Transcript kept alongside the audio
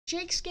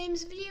Jake's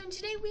Games video, and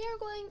today we are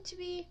going to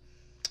be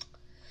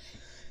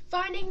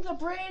finding the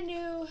brand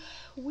new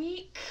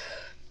week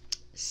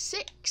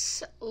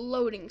 6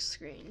 loading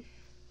screen.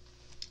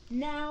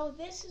 Now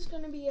this is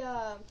going to be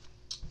it's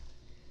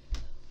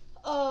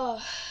going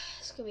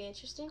to be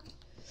interesting.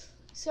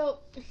 So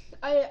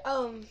I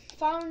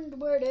found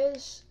where it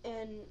is,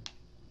 and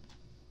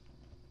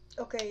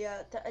okay,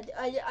 yeah,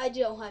 I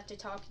don't have to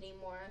talk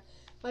anymore.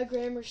 My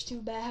grammar's too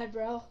bad,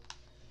 bro.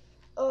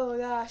 Oh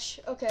gosh.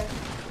 Okay.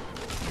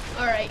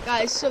 Alright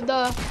guys, so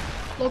the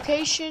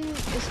location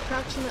is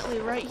approximately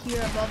right here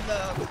above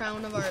the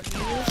crown of our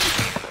views.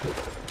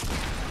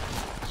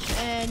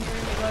 And we're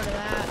gonna go to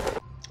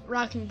that.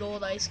 Rock and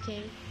Gold Ice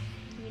King.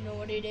 You know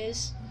what it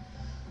is.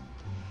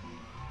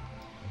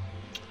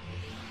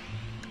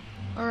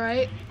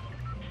 Alright.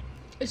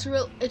 It's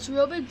real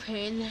big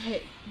pain that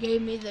it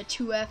gave me the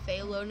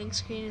 2FA loading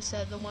screen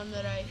instead of the one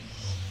that I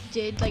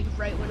did like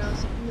right when I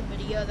was in the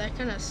video. That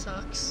kinda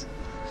sucks.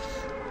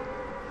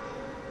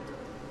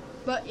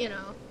 But, you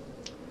know,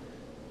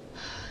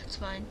 it's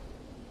fine.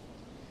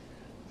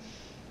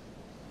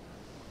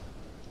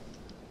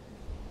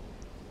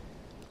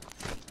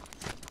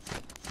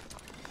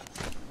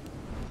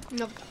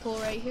 Enough to pull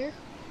right here.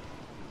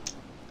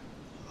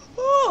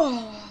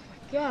 Oh my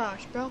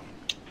gosh, bro.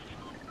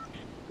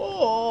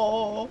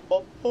 Oh.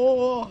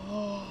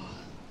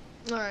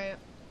 Alright.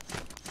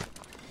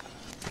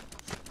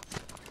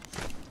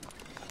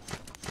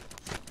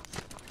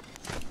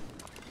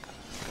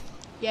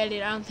 Yeah,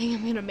 dude, I don't think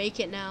I'm gonna make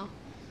it now.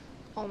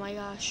 Oh my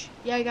gosh.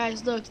 Yeah,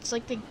 guys, look, it's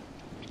like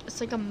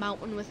a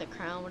mountain with a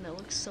crown, and it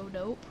looks so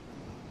dope.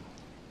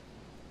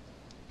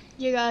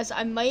 Yeah, guys,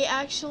 I might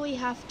actually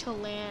have to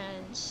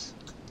land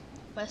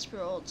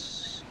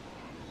Westworld.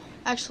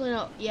 Actually,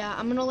 no. Yeah,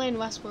 I'm gonna land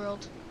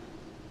Westworld.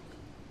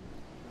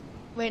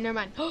 Wait, never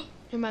mind.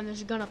 Never mind.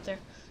 There's a gun up there.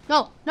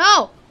 No,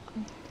 no!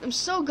 I'm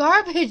so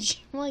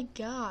garbage. Oh my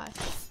gosh.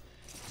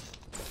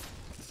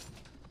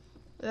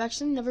 I've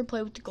actually never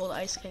played with the Gold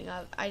Ice King.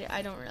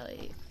 I don't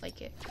really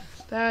like it,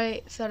 but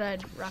I thought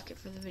I'd rock it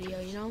for the video,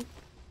 you know?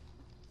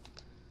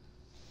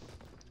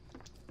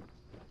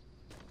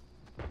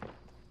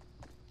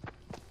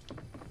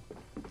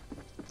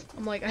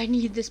 I'm like, I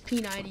need this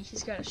P90.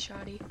 He's got a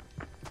shotty.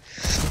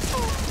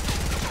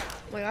 Oh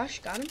my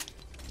gosh, got him.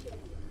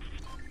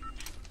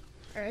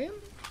 Alright.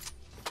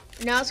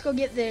 Now let's go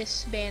get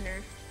this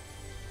banner.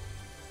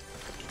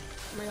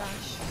 Oh my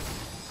gosh.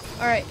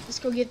 Alright, let's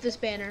go get this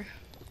banner.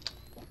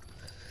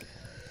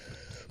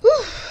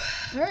 Whew.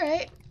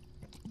 Alright.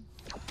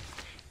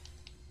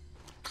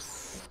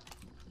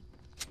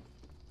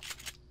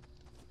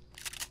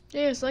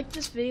 Yeah, just like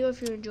this video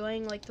if you're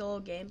enjoying like the little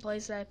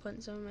gameplays that I put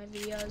in some of my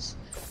videos.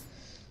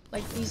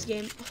 Like these oh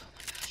my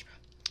gosh, bro.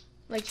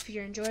 Like if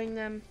you're enjoying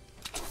them.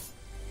 I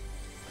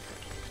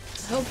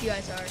hope you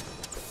guys are.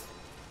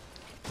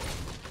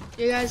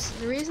 Yeah guys,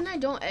 the reason I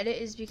don't edit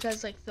is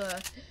because like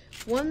the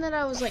one that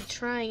I was like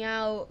trying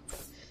out,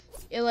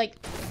 it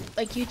like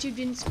YouTube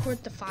didn't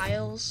support the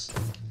files.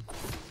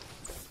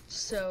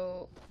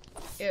 So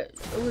it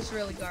was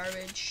really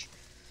garbage.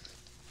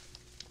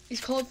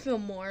 He's called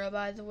Filmora,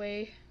 by the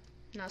way,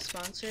 not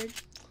sponsored.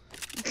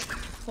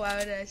 Why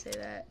would I say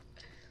that?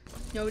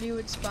 Nobody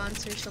would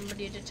sponsor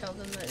somebody to tell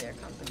them that their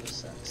company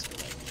sucks.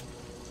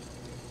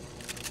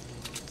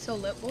 So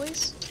lit,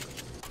 boys.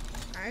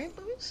 Alright,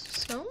 boys,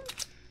 let's go.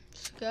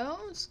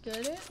 Let's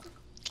get it.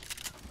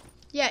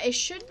 Yeah, it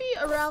should be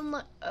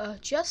around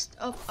just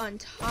up on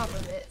top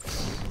of it.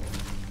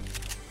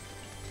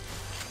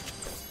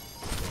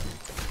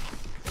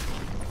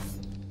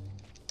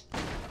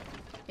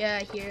 Yeah,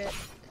 I hear it.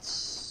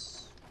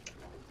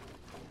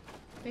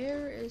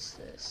 Where is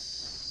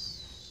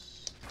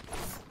this?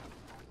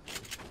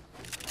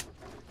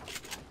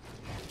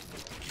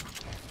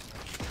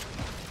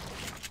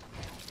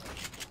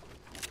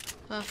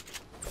 Huh.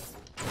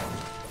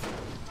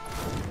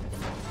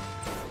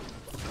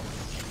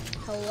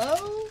 Hello?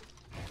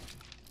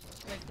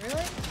 Like,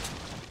 really?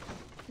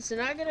 Is it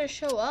not gonna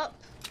show up,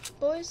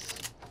 boys?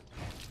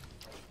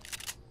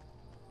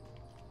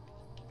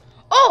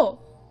 Oh!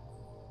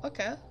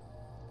 Okay.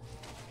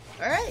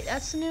 Alright,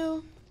 that's the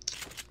new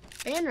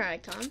banner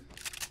icon.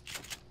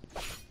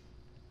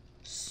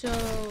 So,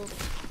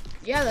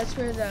 yeah, that's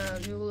where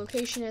the new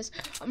location is.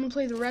 I'm gonna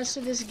play the rest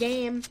of this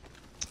game,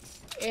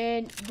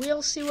 and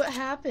we'll see what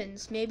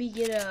happens. Maybe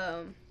get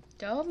a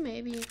dub,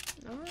 maybe.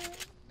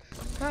 Alright.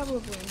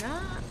 Probably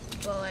not,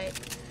 but like,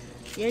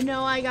 you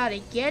know, I gotta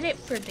get it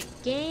for the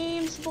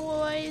games,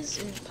 boys,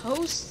 and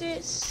post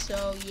it.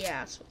 So,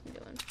 yeah, that's what I'm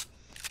doing.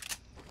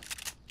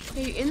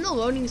 In the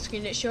loading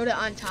screen, it showed it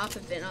on top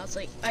of it, and I was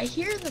like, I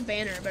hear the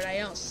banner, but I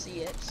don't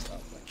see it, so I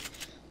was like,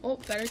 oh,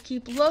 better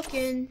keep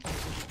looking.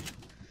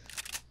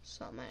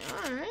 So I'm like,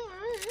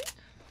 alright.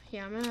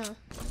 Yeah, I'm gonna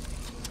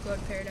go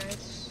to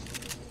Paradise.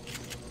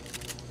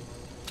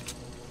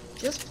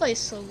 Just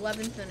placed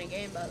 11th in a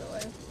game, by the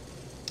way.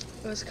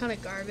 It was kind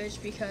of garbage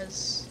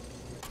because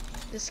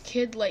this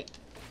kid, like,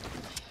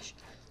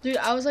 dude,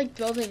 I was like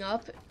building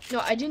up. No,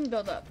 I didn't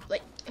build up.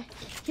 Like,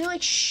 He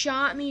like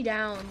shot me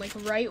down like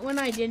right when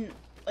I didn't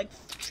like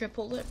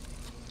triple layer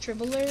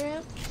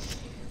ramp.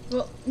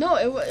 Well, no,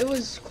 it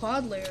was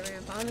quad layer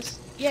ramp,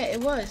 honestly. Yeah,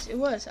 it was.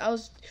 I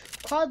was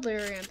quad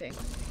layer ramping.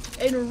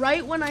 And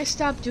right when I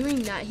stopped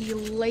doing that, he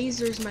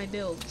lasers my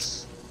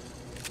builds.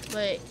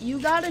 But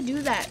you gotta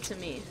do that to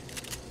me.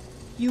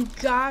 You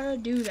gotta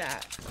do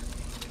that.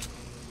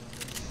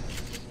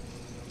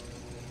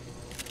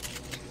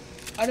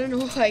 I don't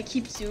know why I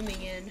keep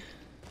zooming in.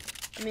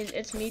 I mean,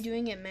 it's me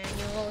doing it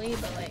manually,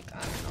 but like,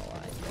 I don't know why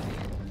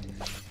I'm doing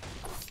it.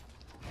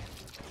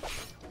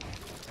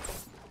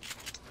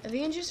 I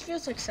think it just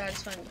feels like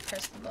satisfying to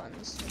press the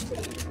buttons.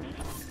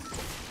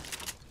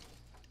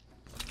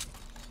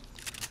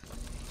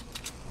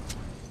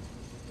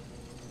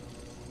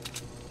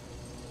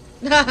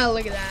 Look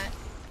at that.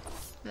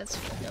 That's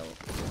dope.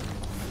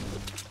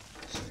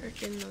 It's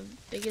freaking the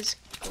biggest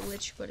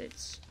glitch, but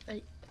it's... oh,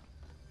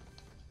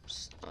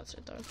 it's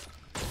right there.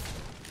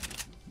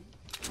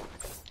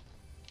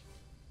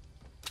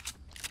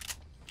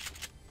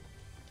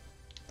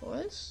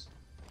 Boys?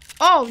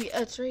 Oh, yeah,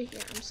 it's right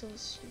here. I'm so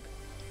stupid.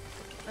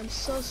 I'm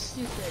so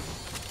stupid.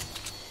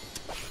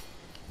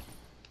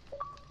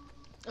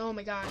 Oh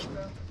my gosh,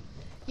 bro.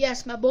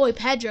 Yes, my boy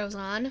Pedro's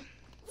on.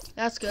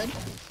 That's good.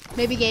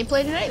 Maybe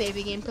gameplay tonight,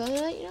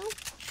 you know?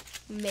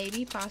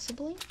 Maybe,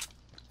 possibly.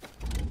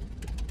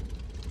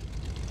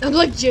 I'm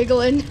like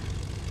jiggling.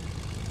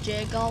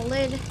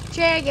 Jiggling,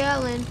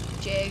 jiggling,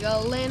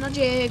 jiggling, I'm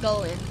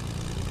jiggling.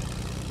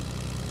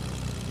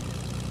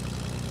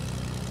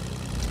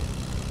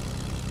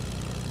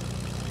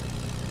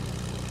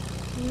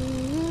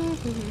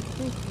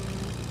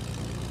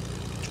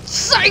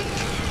 Psych!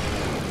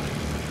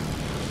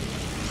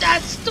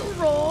 That's the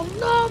wrong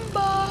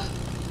number!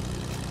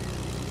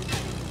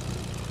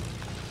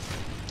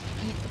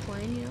 Eat the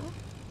plane, you know?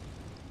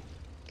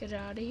 Get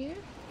out of here.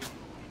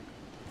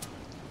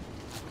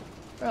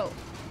 Bro.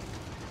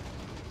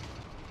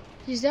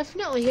 He's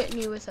definitely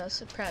hitting you with a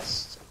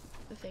suppressed,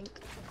 I think.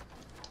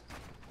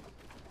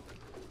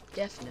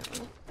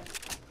 Definitely.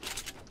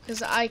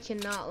 Because I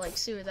cannot, like,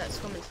 see where that's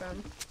coming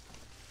from.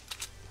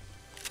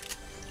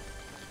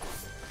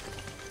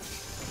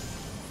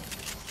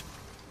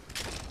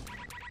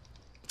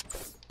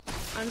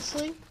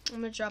 Honestly,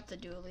 I'm gonna drop the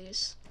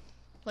dualies.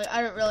 Like,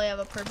 I don't really have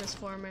a purpose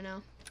for them right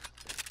now.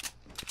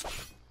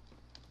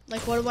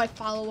 Like, what do I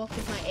follow up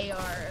with my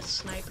AR, a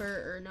sniper,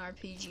 or an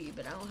RPG?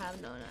 But I don't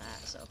have none of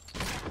that, so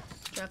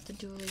drop the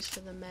dualies for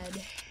the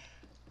med.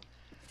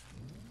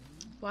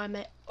 Why am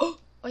I? Oh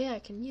yeah, I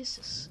can use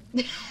this.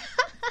 I'm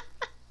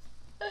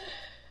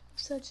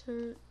such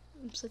a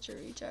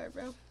retard,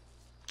 bro.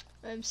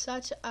 I'm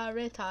such a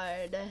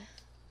retard.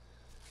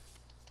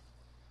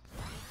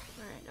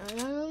 Alright, now I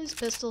gotta go these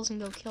pistols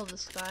and go kill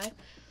this guy.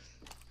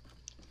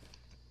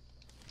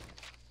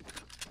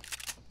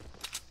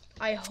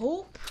 I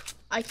hope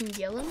I can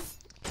kill him.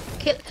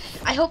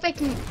 I hope I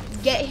can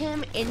get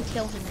him and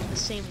kill him in the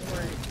same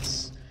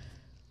words.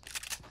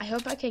 I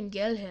hope I can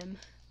get him.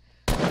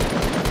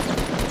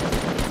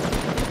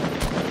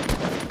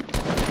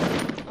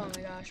 Oh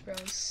my gosh, bro,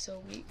 I'm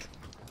so weak.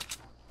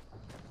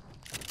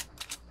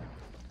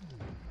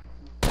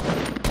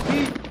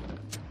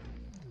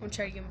 I'm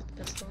trying to get him with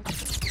the pistol.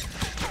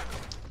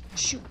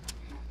 Shoot.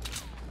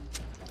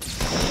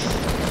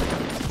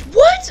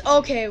 What?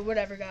 Okay,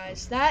 whatever,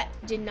 guys. That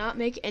did not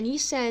make any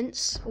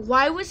sense.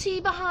 Why was he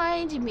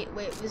behind me?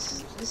 Wait,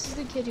 this is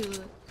the kid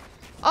who...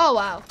 Oh,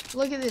 wow.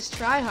 Look at this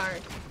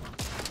tryhard.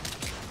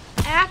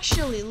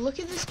 Actually, look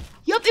at this.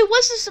 Yup, it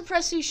was the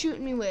suppressor he's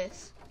shooting me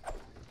with.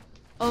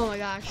 Oh my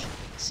gosh.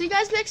 See you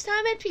guys next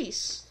time, and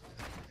peace.